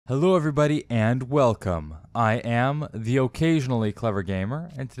Hello everybody and welcome. I am the occasionally clever gamer,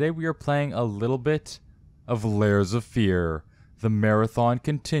 and today we are playing a little bit of Layers of Fear. The marathon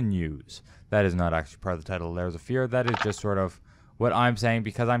continues. That is not actually part of the title of Layers of Fear. That is just sort of what I'm saying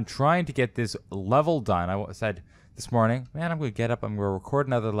because I'm trying to get this level done. I said this morning, man, I'm going to get up, I'm going to record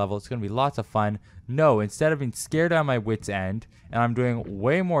another level. It's going to be lots of fun. No, instead of being scared out of my wit's end, and I'm doing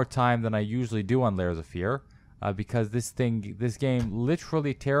way more time than I usually do on Layers of Fear, because this game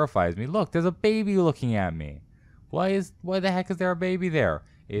literally terrifies me. Look, there's a baby looking at me. Why the heck is there a baby there?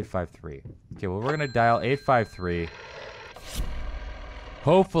 853. Okay, well, we're going to dial 853.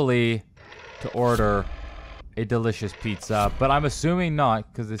 Hopefully to order a delicious pizza, but I'm assuming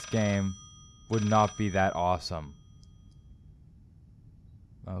not because this game would not be that awesome.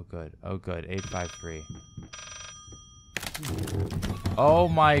 Oh, good. Oh, good. 853. Oh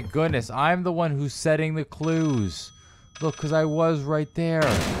my goodness, I'm the one who's setting the clues. Look, because I was right there.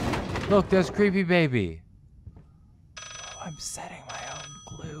 Look, there's creepy baby. Oh, I'm setting my own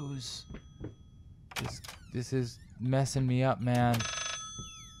clues. This is messing me up, man.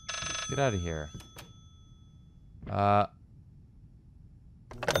 Get out of here.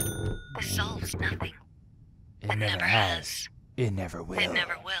 This solves nothing. It never has. It never will. It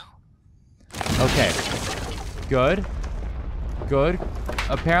never will. Okay. Good. Good.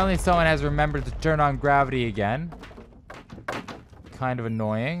 Apparently someone has remembered to turn on gravity again. Kind of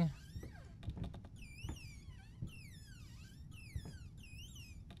annoying.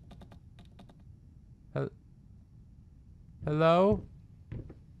 Hello?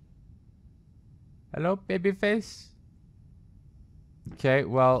 Hello, babyface? Okay,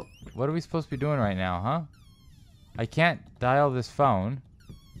 well, what are we supposed to be doing right now, huh? I can't dial this phone.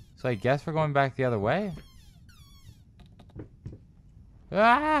 So I guess we're going back the other way?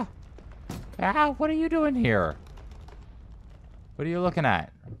 Ah! Ah, what are you doing here? What are you looking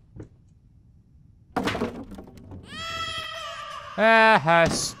at? Ah,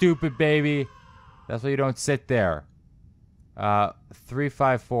 stupid baby. That's why you don't sit there.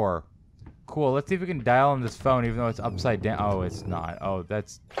 354. Cool, let's see if we can dial on this phone even though it's upside down. Oh, it's not. Oh,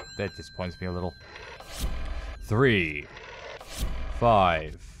 that disappoints me a little. 3,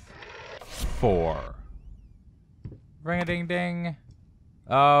 5, 4. Ring-a-ding-ding.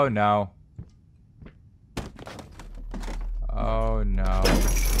 Oh, no. Oh, no.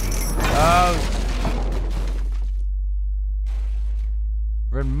 Oh.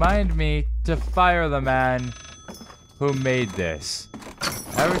 Remind me to fire the man who made this.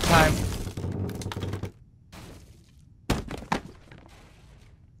 Every time...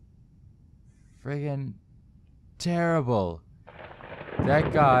 Friggin' terrible.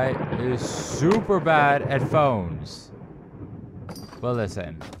 That guy is super bad at phones. Well,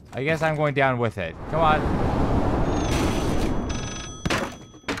 listen. I guess I'm going down with it. Come on.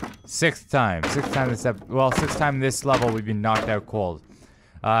 Sixth time this level we've been knocked out cold.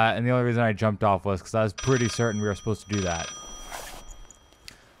 And the only reason I jumped off was because I was pretty certain we were supposed to do that.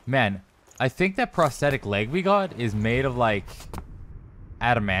 Man, I think that prosthetic leg we got is made of, like,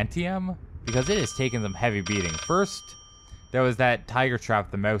 adamantium. Because it has taken some heavy beating. First, there was that tiger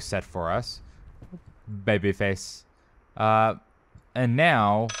trap the mouse set for us. Babyface. And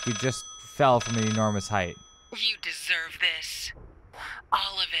now, we just fell from an enormous height. You deserve this.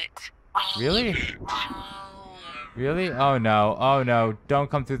 All of it. All Really? of it. All. Really? Oh no. Oh no. Don't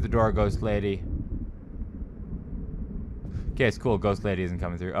come through the door, ghost lady. Okay, it's cool. Ghost lady isn't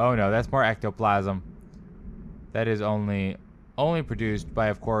coming through. Oh no, that's more ectoplasm. That is only produced by,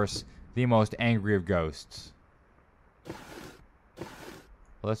 of course, the most angry of ghosts. Well,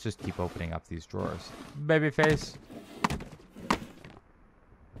 let's just keep opening up these drawers. Babyface.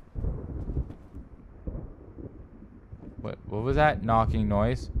 What was that knocking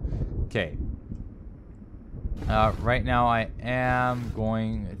noise? Okay. Right now I am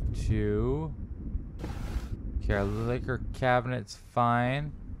going to... Okay, our liquor cabinet's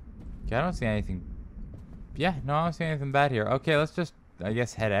fine. Okay, I don't see anything... Yeah, no, I don't see anything bad here. Okay, let's just, I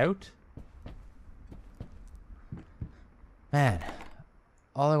guess, head out. Man,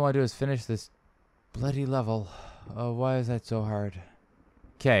 all I want to do is finish this bloody level. Oh, why is that so hard?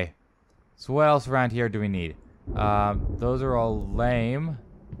 Okay, so what else around here do we need? Those are all lame.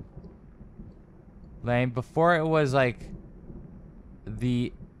 Lame. Before it was like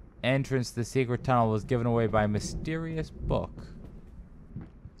the entrance to the secret tunnel was given away by a mysterious book.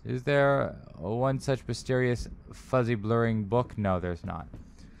 Is there one such mysterious fuzzy blurring book? No, there's not.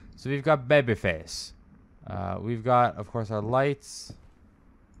 So we've got Babyface. We've got, of course, our lights.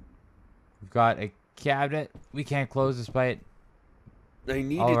 We've got a cabinet we can't close despite I all of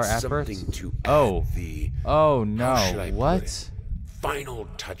needed our efforts. something to Oh. add the... Oh no. How should I put What? it? final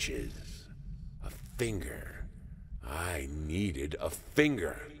touches. A finger. I needed a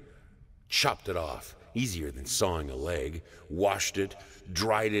finger. Chopped it off, easier than sawing a leg. Washed it,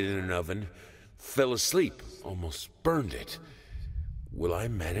 dried it in an oven. Fell asleep, almost burned it. Will I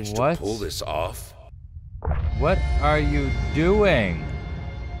manage to pull this off? What are you doing?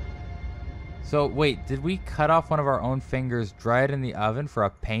 So, wait, did we cut off one of our own fingers, dry it in the oven for a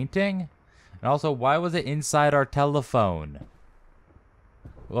painting? And also, why was it inside our telephone?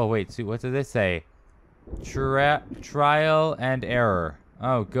 Oh, wait, see, what did they say? Trial and error.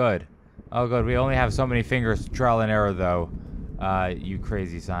 Oh, good. Oh, good. We only have so many fingers to trial and error, though. You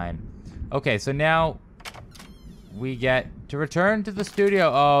crazy sign. Okay, so now we get to return to the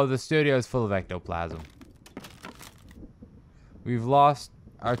studio. Oh, the studio is full of ectoplasm. We've lost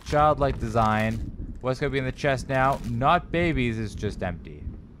our childlike design. What's going to be in the chest now? Not babies, it's just empty.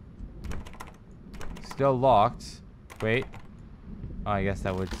 Still locked. Wait. Oh, I guess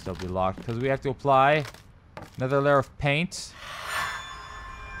that would still be locked because we have to apply another layer of paint.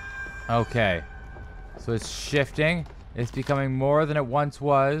 Okay. So it's shifting. It's becoming more than it once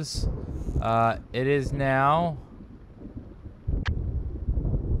was. It is now...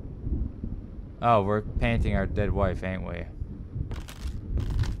 Oh, we're painting our dead wife, ain't we?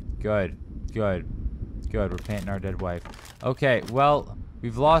 Good. Good. Good. We're painting our dead wife. Okay, well,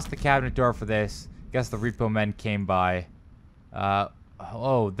 we've lost the cabinet door for this. Guess the repo men came by.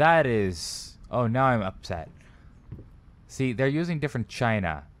 Oh, that is... Oh, now I'm upset. See, they're using different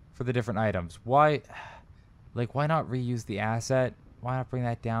china for the different items. Why... Like, why not reuse the asset? Why not bring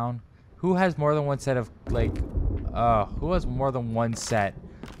that down? Who has more than one set of, like... who has more than one set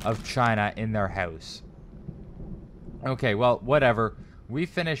of china in their house? Okay, well, whatever. We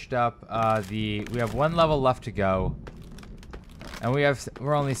finished up we have one level left to go. And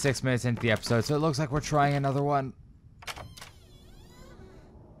we're only 6 minutes into the episode, so it looks like we're trying another one.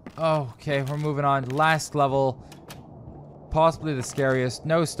 Okay, we're moving on. Last level. Possibly the scariest.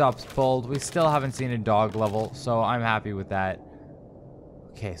 No stops pulled. We still haven't seen a dog level, so I'm happy with that.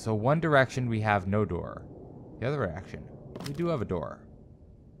 Okay, so one direction we have no door. The other direction, we do have a door.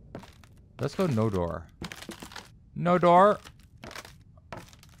 Let's go no door. No door.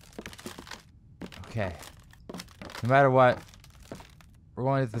 Okay. No matter what, we're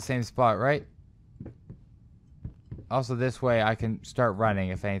going to the same spot, right? Also, this way I can start running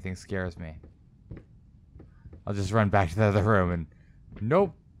if anything scares me. I'll just run back to the other room and...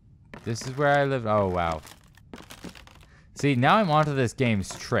 Nope. This is where I live. Oh, wow. See, now I'm onto this game's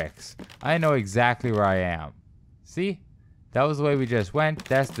tricks. I know exactly where I am. See? That was the way we just went.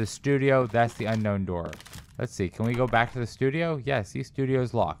 That's the studio. That's the unknown door. Let's see. Can we go back to the studio? Yes, see, studio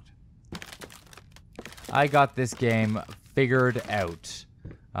is locked. I got this game figured out.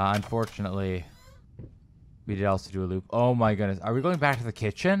 Unfortunately, we did also do a loop. Oh my goodness. Are we going back to the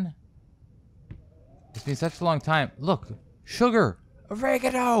kitchen? It's been such a long time. Look, sugar,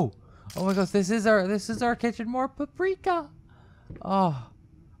 oregano. Oh my gosh, this is our kitchen. More paprika. Oh,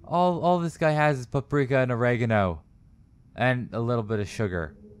 all this guy has is paprika and oregano, and a little bit of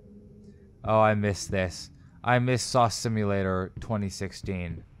sugar. Oh, I miss this. I miss Sauce Simulator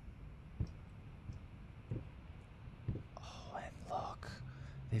 2016. Oh, and look,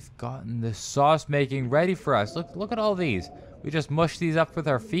 they've gotten the sauce making ready for us. Look at all these. We just mush these up with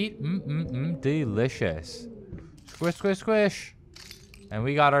our feet. Delicious. Squish, squish, squish. And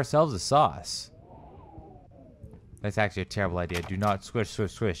we got ourselves a sauce. That's actually a terrible idea. Do not squish,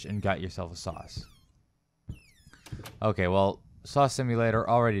 squish, squish and got yourself a sauce. Okay, well, Sauce Simulator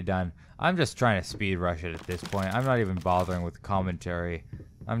already done. I'm just trying to speed rush it at this point. I'm not even bothering with commentary.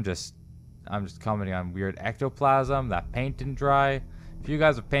 I'm just commenting on weird ectoplasm. That paint didn't dry. If you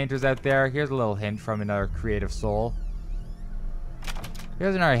guys are painters out there, here's a little hint from another creative soul.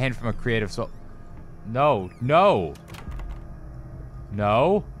 Here's another hint from a creative soul. No, no.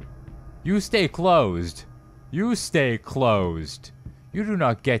 No. You stay closed. You stay closed. You do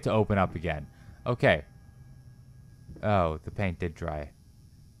not get to open up again. Okay. Oh, the paint did dry.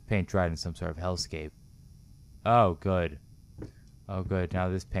 Paint dried in some sort of hellscape. Oh, good. Oh, good. Now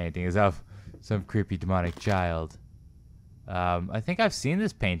this painting is of some creepy demonic child. I think I've seen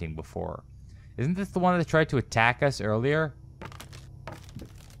this painting before. Isn't this the one that tried to attack us earlier?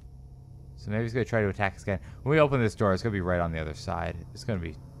 So maybe he's going to try to attack us again. When we open this door, it's going to be right on the other side. It's going to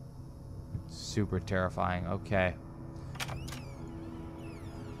be super terrifying. Okay.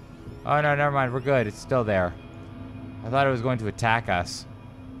 Oh, no, never mind. We're good. It's still there. I thought it was going to attack us.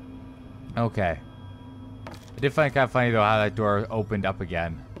 Okay. I did find it kind of funny, though, how that door opened up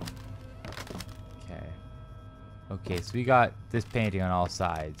again. Okay. Okay, so we got this painting on all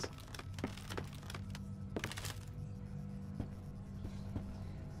sides.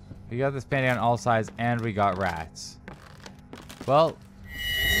 We got this painting on all sides, and we got rats. Well,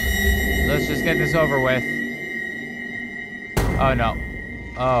 let's just get this over with. Oh, no.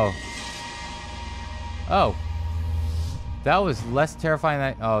 Oh. Oh. That was less terrifying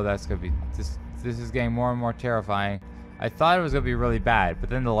than... Oh, that's going to be... This is getting more and more terrifying. I thought it was going to be really bad, but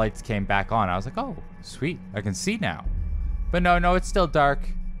then the lights came back on. I was like, oh, sweet. I can see now. But no, it's still dark.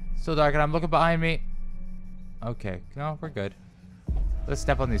 Still dark, and I'm looking behind me. Okay. No, we're good. Let's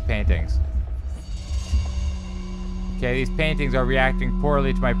step on these paintings. Okay, these paintings are reacting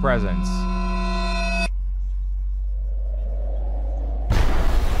poorly to my presence.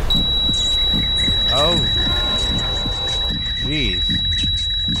 Oh.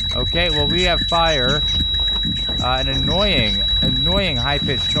 Jeez. Okay, well, we have fire. An annoying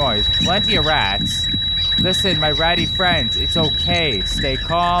high-pitched noise. Plenty of rats. Listen, my ratty friends, it's okay. Stay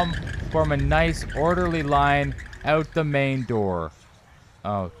calm. Form a nice, orderly line out the main door.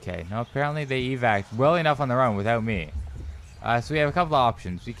 Okay, no, apparently they evac well enough on their own without me. So we have a couple of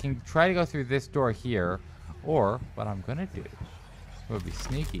options. We can try to go through this door here, or what I'm gonna do would be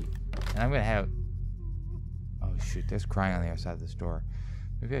sneaky. And I'm gonna have... Oh shoot, there's crying on the other side of this door.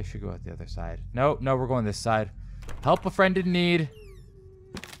 Maybe I should go out the other side. No, we're going this side. Help a friend in need.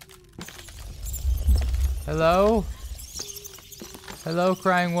 Hello? Hello,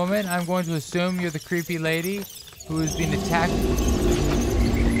 crying woman. I'm going to assume you're the creepy lady who has been attacked.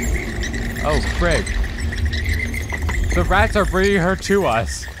 Oh, frig. The rats are bringing her to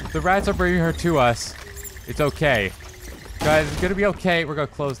us. The rats are bringing her to us. It's okay. Guys, it's gonna be okay. We're gonna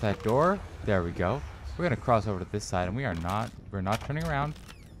close that door. There we go. We're gonna cross over to this side, and we're not turning around.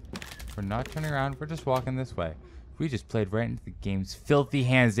 We're not turning around. We're just walking this way. We just played right into the game's filthy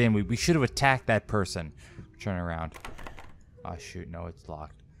hands in. We should have attacked that person. We're turning around. Oh shoot, no, it's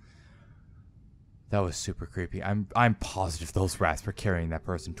locked. That was super creepy. I'm positive those rats were carrying that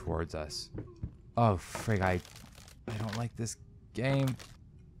person towards us. Oh frig, I don't like this game.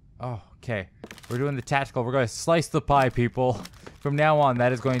 Oh, okay. We're doing the tactical. We're gonna slice the pie, people. From now on,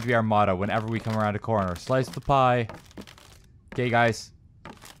 that is going to be our motto whenever we come around a corner. Slice the pie. Okay, guys.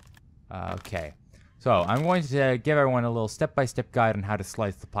 Okay. So, I'm going to give everyone a little step-by-step guide on how to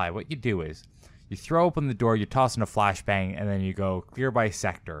slice the pie. What you do is, you throw open the door, you toss in a flashbang, and then you go clear by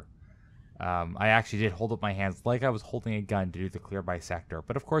sector. I actually did hold up my hands like I was holding a gun to do the clear by sector,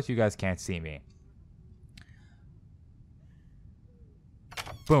 but of course you guys can't see me.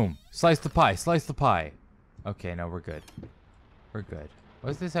 Boom. Slice the pie. Slice the pie. Okay, no, we're good. We're good.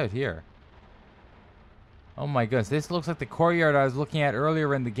 What's this out here? Oh my goodness, this looks like the courtyard I was looking at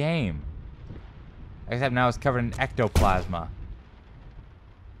earlier in the game. Except now it's covered in ectoplasma.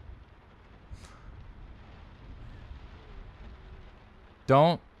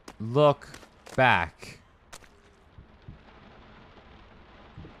 Don't look back.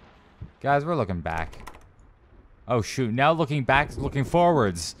 Guys, we're looking back. Oh shoot, now looking back is looking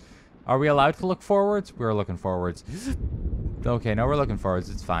forwards. Are we allowed to look forwards? We're looking forwards. Okay, no, we're looking forwards.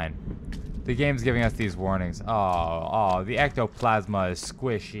 It's fine. The game's giving us these warnings. Oh, the ectoplasma is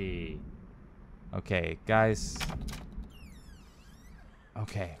squishy. Okay, guys.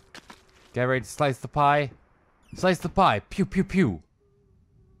 Okay. Get ready to slice the pie. Slice the pie. Pew, pew, pew.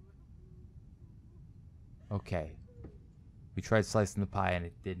 Okay. We tried slicing the pie and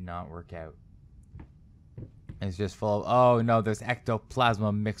it did not work out. It's just full of... Oh, no, there's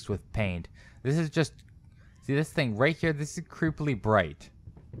ectoplasma mixed with paint. This is just... See this thing right here? This is creepily bright.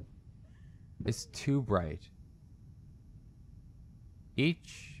 It's too bright.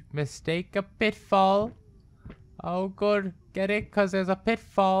 Each mistake a pitfall. Oh, good. Get it? Because there's a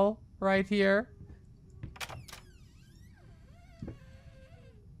pitfall right here.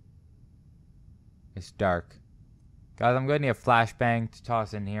 It's dark. Guys, I'm going to need a flashbang to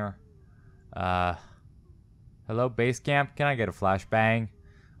toss in here. Hello, base camp? Can I get a flashbang?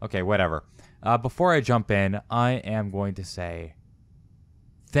 Okay, whatever. Before I jump in, I am going to say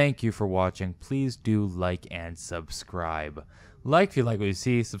thank you for watching. Please do like and subscribe. Like if you like what you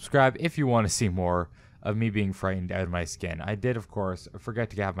see. Subscribe if you want to see more of me being frightened out of my skin. I did, of course, forget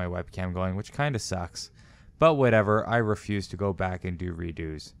to have my webcam going, which kind of sucks. But whatever, I refuse to go back and do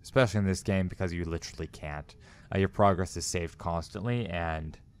redos. Especially in this game because you literally can't. Your progress is saved constantly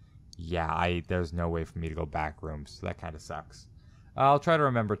and... yeah, there's no way for me to go back rooms, so that kind of sucks. I'll try to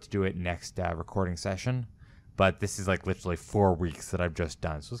remember to do it next recording session, but this is like literally 4 weeks that I've just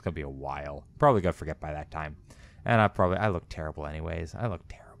done, so it's gonna be a while. Probably gonna forget by that time, and I look terrible anyways. I look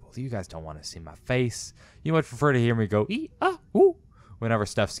terrible. You guys don't want to see my face. You much prefer to hear me go ee ah ooh whenever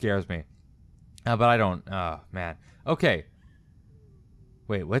stuff scares me, but I don't. Oh man. Okay.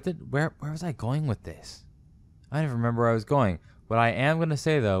 Wait, where was I going with this? I don't even remember where I was going. What I am going to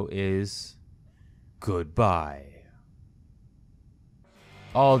say, though, is goodbye.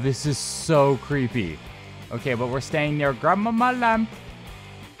 Oh, this is so creepy. Okay, but we're staying near Grandmama Lamp.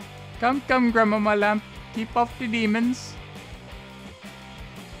 Come, Grandmama Lamp. Keep off the demons.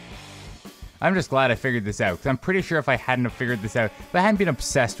 I'm just glad I figured this out, because I'm pretty sure if I hadn't have figured this out, if I hadn't been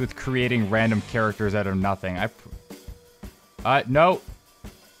obsessed with creating random characters out of nothing, no.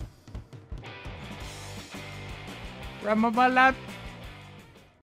 Grandmama Lamp.